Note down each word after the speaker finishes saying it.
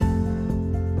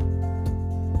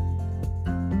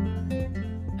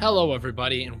Hello,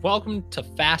 everybody, and welcome to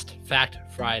Fast Fact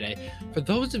Friday. For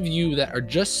those of you that are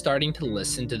just starting to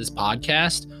listen to this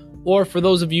podcast, or for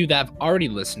those of you that have already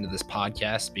listened to this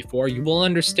podcast before, you will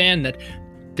understand that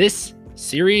this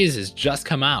series has just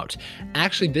come out.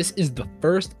 Actually, this is the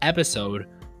first episode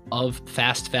of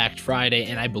Fast Fact Friday,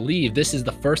 and I believe this is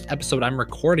the first episode I'm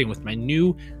recording with my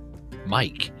new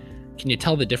mic. Can you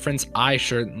tell the difference? I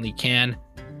certainly can.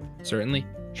 Certainly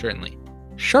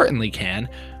can.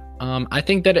 I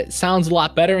think that it sounds a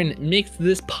lot better and it makes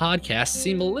this podcast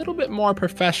seem a little bit more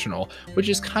professional, which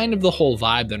is kind of the whole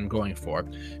vibe that I'm going for.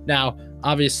 Now,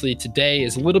 obviously, today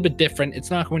is a little bit different. It's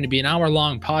not going to be an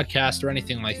hour-long podcast or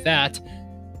anything like that.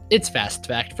 It's Fast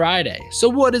Fact Friday. So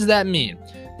what does that mean?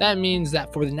 That means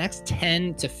that for the next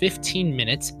 10 to 15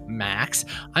 minutes max,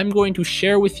 I'm going to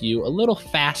share with you a little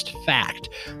fast fact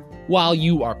while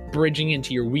you are bridging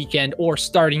into your weekend or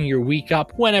starting your week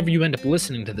up, whenever you end up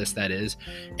listening to this, that is.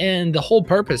 And the whole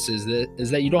purpose is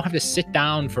that you don't have to sit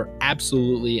down for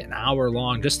absolutely an hour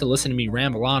long just to listen to me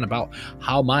ramble on about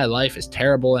how my life is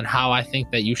terrible and how I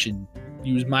think that you should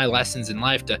use my lessons in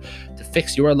life to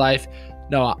fix your life.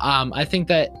 No, I think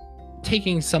that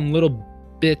taking some little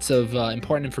bits of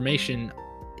important information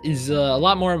is a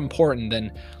lot more important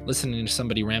than listening to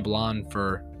somebody ramble on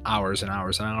for hours and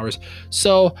hours and hours.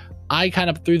 So I kind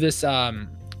of threw this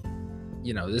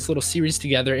this little series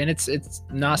together, and it's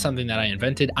not something that I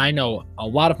invented. I know a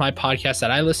lot of my podcasts that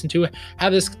I listen to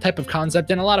have this type of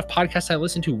concept, and a lot of podcasts I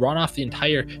listen to run off the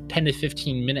entire 10 to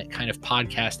 15 minute kind of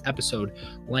podcast episode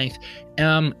length.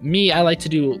 I like to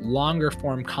do longer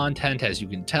form content, as you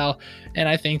can tell, and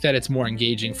I think that it's more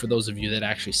engaging for those of you that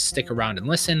actually stick around and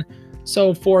listen.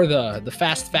 So for the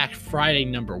Fast Fact Friday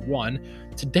number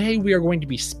 1, today we are going to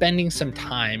be spending some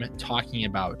time talking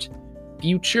about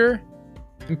future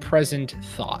and present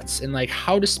thoughts and like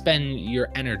how to spend your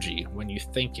energy when you're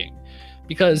thinking.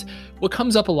 Because what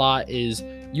comes up a lot is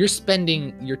you're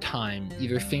spending your time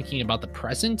either thinking about the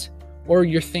present or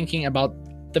you're thinking about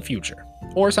the future.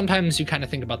 Or sometimes you kind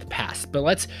of think about the past. But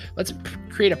let's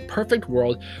create a perfect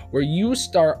world where you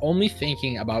start only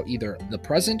thinking about either the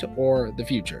present or the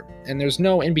future. And there's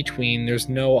no in between, there's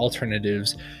no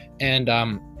alternatives. And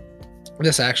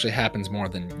this actually happens more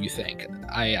than you think.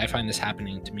 I find this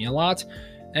happening to me a lot.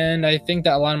 And I think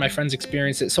that a lot of my friends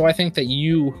experience it. So I think that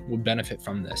you would benefit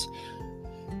from this.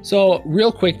 So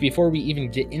real quick, before we even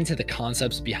get into the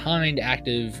concepts behind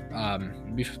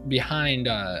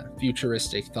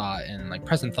futuristic thought and like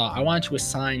present thought, I want to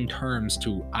assign terms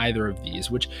to either of these,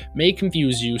 which may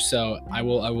confuse you. So I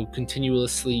will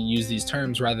continuously use these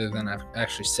terms rather than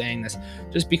actually saying this,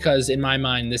 just because in my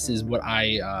mind, this is what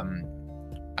I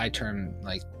term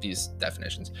like these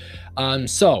definitions.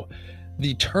 So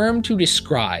the term to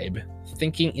describe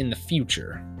thinking in the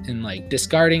future and like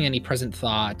discarding any present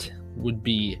thought would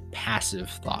be passive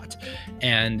thought.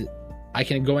 And I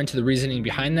can go into the reasoning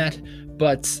behind that,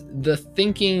 but the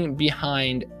thinking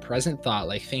behind present thought,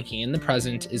 like thinking in the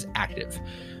present, is active.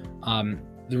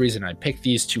 The reason I picked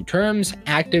these two terms,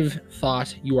 active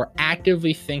thought, you are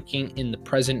actively thinking in the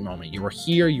present moment. You are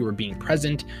here, you are being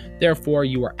present, therefore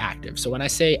you are active. So when I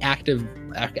say active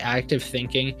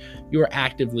thinking, you are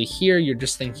actively here, you're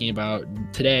just thinking about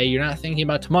today, you're not thinking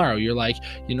about tomorrow. You're like,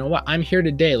 you know what, I'm here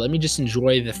today, let me just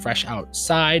enjoy the fresh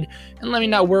outside and let me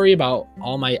not worry about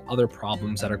all my other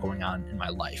problems that are going on in my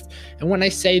life. And when I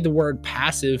say the word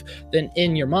passive, then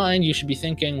in your mind, you should be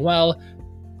thinking, well,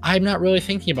 I'm not really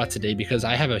thinking about today because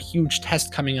I have a huge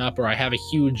test coming up, or I have a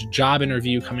huge job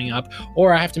interview coming up,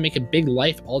 or I have to make a big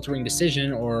life-altering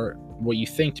decision, or what you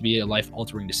think to be a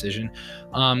life-altering decision.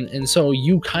 And so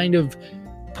you kind of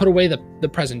put away the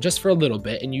present just for a little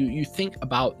bit, and you think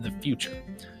about the future.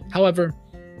 However,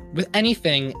 with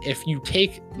anything, if you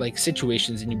take like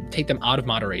situations and you take them out of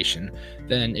moderation,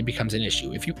 then it becomes an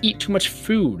issue. If you eat too much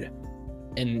food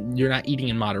and you're not eating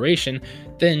in moderation,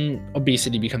 then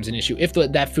obesity becomes an issue if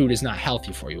that food is not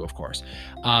healthy for you, of course.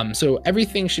 So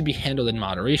everything should be handled in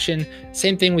moderation.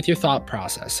 Same thing with your thought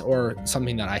process, or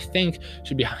something that I think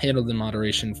should be handled in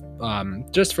moderation,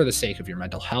 just for the sake of your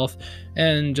mental health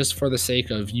and just for the sake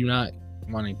of you not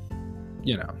wanting,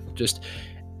 just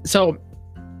so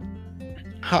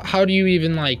how do you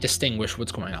even like distinguish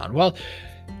what's going on? Well,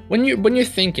 when you're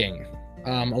thinking,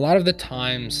 a lot of the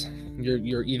times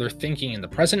you're either thinking in the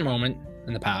present moment,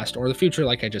 in the past, or the future,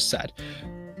 like I just said.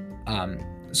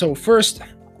 So first,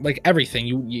 like everything,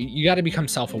 you got to become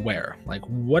self-aware. Like,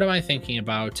 what am I thinking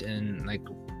about, and like,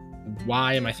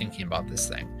 why am I thinking about this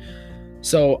thing?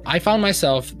 So I found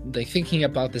myself like thinking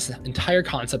about this entire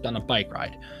concept on a bike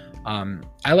ride.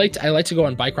 I like to go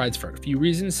on bike rides for a few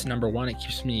reasons. Number one, it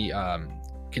keeps me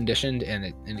conditioned, and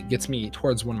it gets me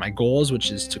towards one of my goals,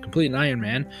 which is to complete an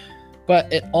Ironman.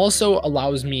 But it also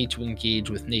allows me to engage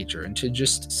with nature and to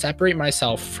just separate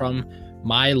myself from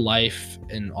my life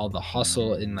and all the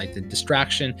hustle and like the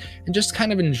distraction, and just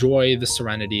kind of enjoy the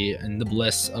serenity and the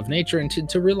bliss of nature, and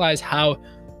to realize how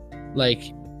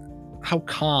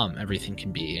calm everything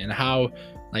can be, and how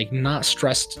like not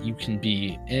stressed you can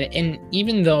be. And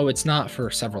even though it's not for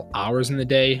several hours in the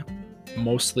day,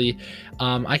 mostly,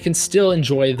 I can still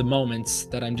enjoy the moments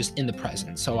that I'm just in the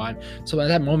present. So at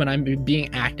that moment, I'm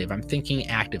being active. I'm thinking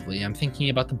actively. I'm thinking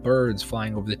about the birds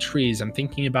flying over the trees. I'm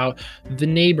thinking about the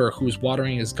neighbor who's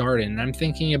watering his garden. I'm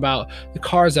thinking about the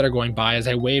cars that are going by as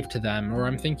I wave to them, or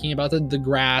I'm thinking about the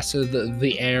grass, or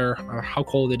the air, or how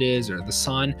cold it is, or the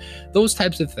sun, those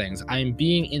types of things. I'm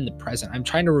being in the present. I'm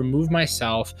trying to remove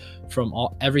myself from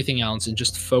everything else and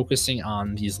just focusing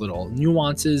on these little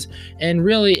nuances. And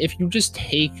really, if you just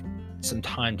take some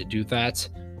time to do that,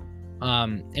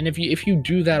 and if you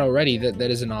do that already,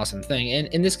 that is an awesome thing.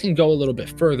 And this can go a little bit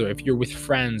further if you're with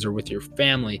friends or with your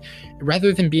family,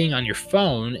 rather than being on your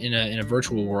phone in a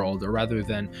virtual world, or rather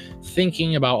than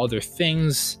thinking about other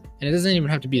things. And it doesn't even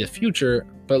have to be the future,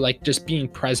 but like just being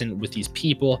present with these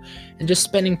people and just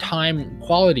spending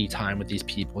quality time with these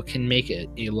people can make it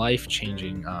a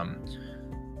life-changing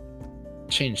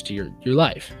change to your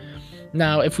life.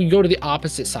 Now, if we go to the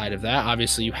opposite side of that,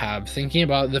 obviously you have thinking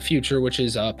about the future, which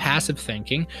is passive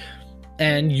thinking.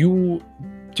 And you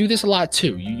do this a lot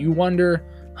too. You wonder,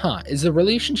 is the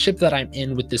relationship that I'm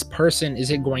in with this person, is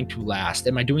it going to last?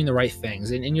 Am I doing the right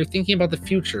things? And you're thinking about the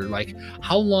future, like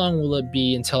how long will it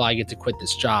be until I get to quit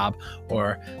this job?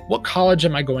 Or what college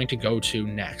am I going to go to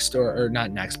next? Or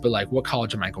not next, but like what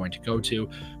college am I going to go to?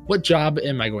 What job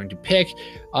am I going to pick?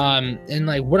 And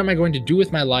like, what am I going to do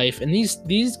with my life? And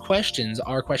these questions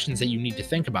are questions that you need to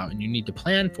think about and you need to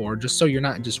plan for, just so you're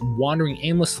not just wandering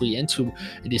aimlessly into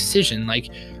a decision. Like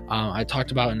I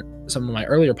talked about in some of my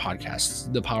earlier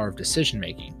podcasts, the power of decision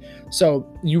making. So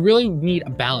you really need a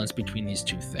balance between these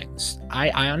two things. I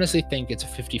honestly think it's a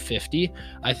 50-50.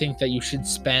 I think that you should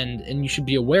spend, and you should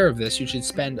be aware of this, you should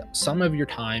spend some of your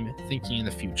time thinking in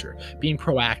the future, being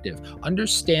proactive,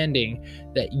 understanding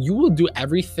that you will do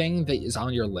everything that is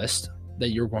on your list that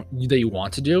you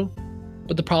want to do,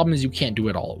 but the problem is you can't do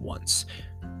it all at once.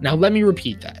 Now, let me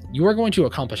repeat that. You are going to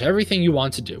accomplish everything you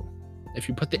want to do if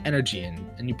you put the energy in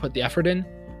and you put the effort in,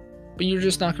 but you're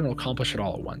just not going to accomplish it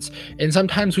all at once. And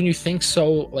sometimes when you think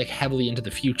so like heavily into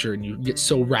the future and you get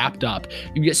so wrapped up,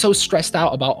 you get so stressed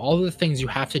out about all the things you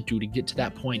have to do to get to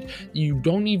that point, you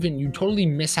totally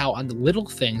miss out on the little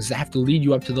things that have to lead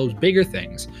you up to those bigger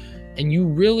things. And you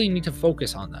really need to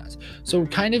focus on that. So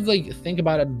kind of like think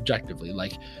about it objectively,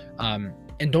 like,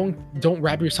 and don't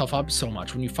wrap yourself up so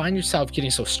much. When you find yourself getting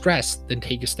so stressed, then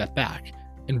take a step back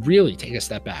and really take a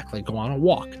step back, like go on a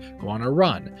walk, go on a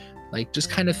run, like just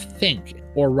kind of think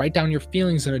or write down your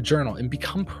feelings in a journal and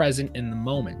become present in the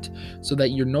moment, so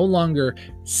that you're no longer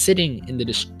sitting in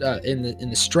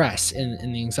the stress and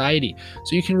the anxiety.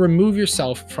 So you can remove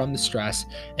yourself from the stress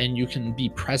and you can be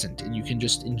present and you can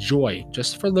just enjoy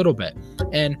just for a little bit.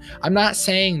 And I'm not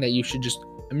saying that you should just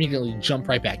immediately jump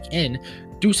right back in.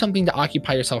 Do something to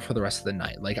occupy yourself for the rest of the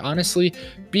night. Like honestly,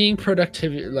 being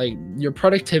productive, like your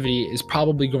productivity is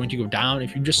probably going to go down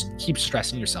if you just keep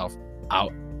stressing yourself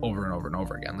out over and over and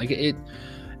over again. Like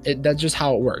that's just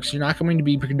how it works. You're not going to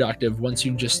be productive once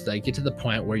you just like get to the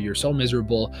point where you're so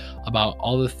miserable about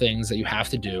all the things that you have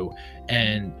to do.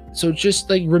 And so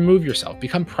just like remove yourself,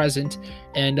 become present,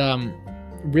 and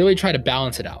really try to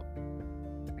balance it out.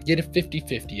 Get a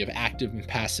 50-50 of active and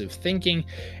passive thinking.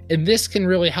 And this can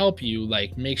really help you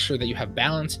like make sure that you have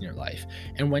balance in your life.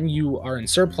 And when you are in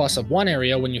surplus of one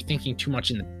area, when you're thinking too much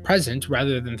in the present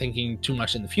rather than thinking too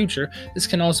much in the future, this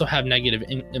can also have negative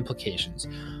implications.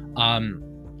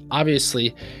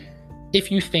 Obviously, if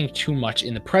you think too much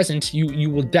in the present, you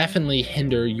will definitely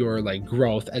hinder your like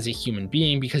growth as a human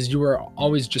being, because you are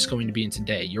always just going to be in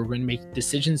today. You're going to make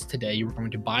decisions today. You're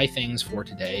going to buy things for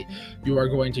today. You are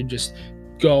going to just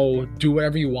go do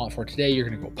whatever you want for today. You're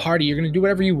going to go party. You're going to do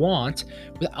whatever you want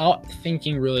without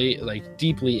thinking really like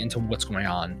deeply into what's going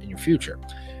on in your future.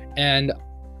 And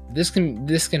this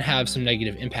can have some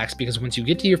negative impacts, because once you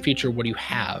get to your future, what do you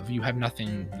have? You have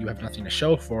nothing to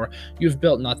show for. You've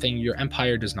built nothing. Your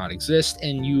empire does not exist,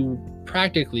 and you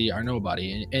practically are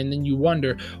nobody. And then you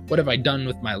wonder, what have I done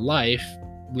with my life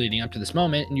leading up to this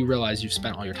moment, and you realize you've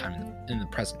spent all your time in the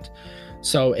present.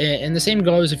 So, and the same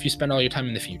goes if you spend all your time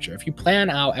in the future. If you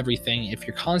plan out everything, if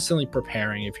you're constantly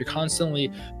preparing, if you're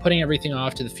constantly putting everything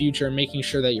off to the future and making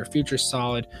sure that your future is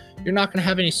solid, you're not going to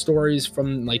have any stories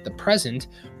from like the present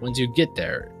once you get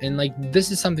there. And like, this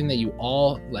is something that you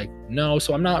all like know.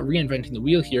 So I'm not reinventing the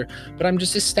wheel here, but I'm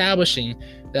just establishing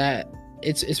that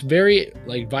it's very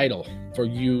like vital for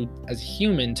you as a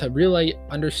human to really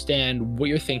understand what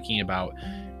you're thinking about,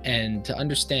 and to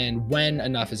understand when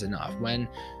enough is enough, when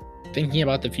thinking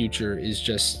about the future is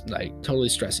just like totally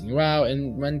stressing you out,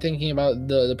 and when thinking about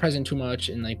the present too much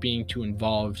and like being too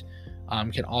involved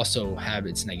can also have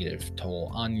its negative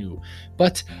toll on you.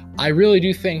 But I really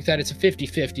do think that it's a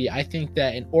 50-50. I think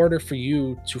that in order for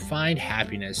you to find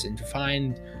happiness and to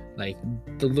find like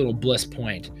the little bliss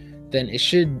point, then it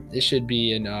should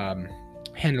be in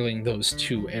handling those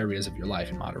two areas of your life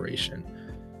in moderation.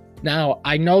 Now,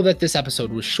 I know that this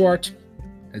episode was short.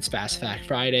 It's Fast Fact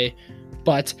Friday.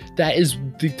 But that is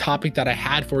the topic that I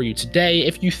had for you today.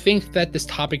 If you think that this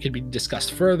topic could be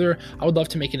discussed further, I would love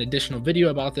to make an additional video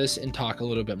about this and talk a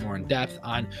little bit more in depth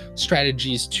on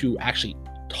strategies to actually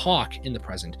talk in the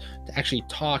present, to actually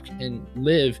talk and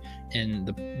live in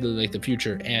the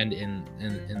future and in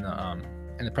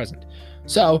the present.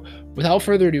 So without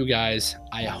further ado, guys,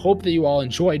 I hope that you all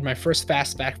enjoyed my first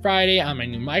Fast Fact Friday on my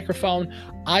new microphone.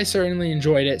 I certainly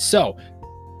enjoyed it. So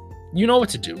you know what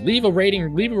to do. Leave a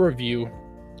rating, leave a review.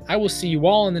 I will see you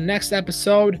all in the next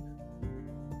episode.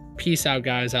 Peace out,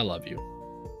 guys. I love you.